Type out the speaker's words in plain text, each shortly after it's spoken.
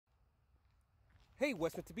Hey,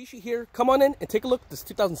 West Mitsubishi here. Come on in and take a look at this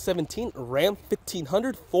 2017 Ram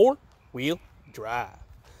 1500 4-wheel drive.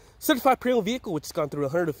 Certified pre-owned vehicle which has gone through a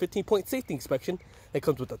 115-point safety inspection. It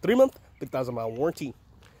comes with a 3-month, 50,000-mile warranty.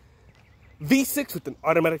 V6 with an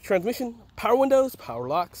automatic transmission, power windows, power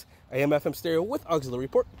locks, AM/FM stereo with auxiliary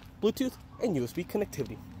port, Bluetooth, and USB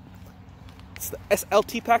connectivity. It's the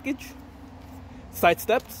SLT package, side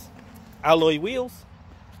steps, alloy wheels,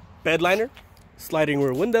 bed liner, sliding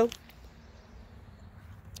rear window,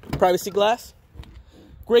 privacy glass,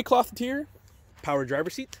 gray cloth interior, power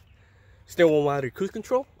driver seat, steering wheel mounted cruise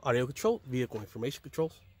control, audio control, vehicle information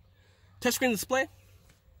controls, touchscreen display.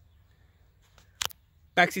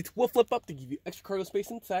 Back seats will flip up to give you extra cargo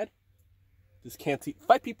space inside. This can seat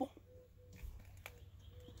 5 people.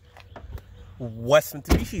 West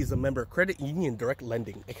Mitsubishi is a member of Credit Union Direct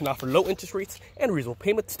Lending. It can offer low interest rates and reasonable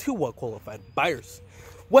payments to well-qualified buyers.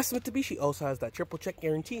 West Mitsubishi also has that triple check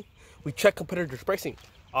guarantee. We check competitors' pricing,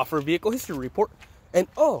 offer a vehicle history report, and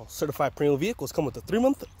all certified pre-owned vehicles come with a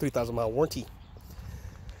 3-month, 3,000-mile warranty.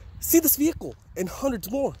 See this vehicle and hundreds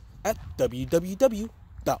more at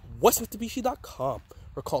www.westmitsubishi.com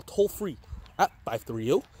or call toll-free at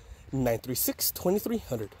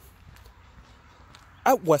 530-936-2300.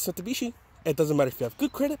 At West Mitsubishi, it doesn't matter if you have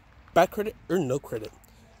good credit, bad credit, or no credit.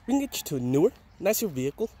 We can get you to a newer, nicer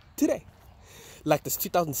vehicle today. Like this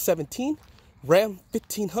 2017 Ram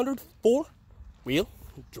 1500 4-wheel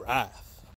drive.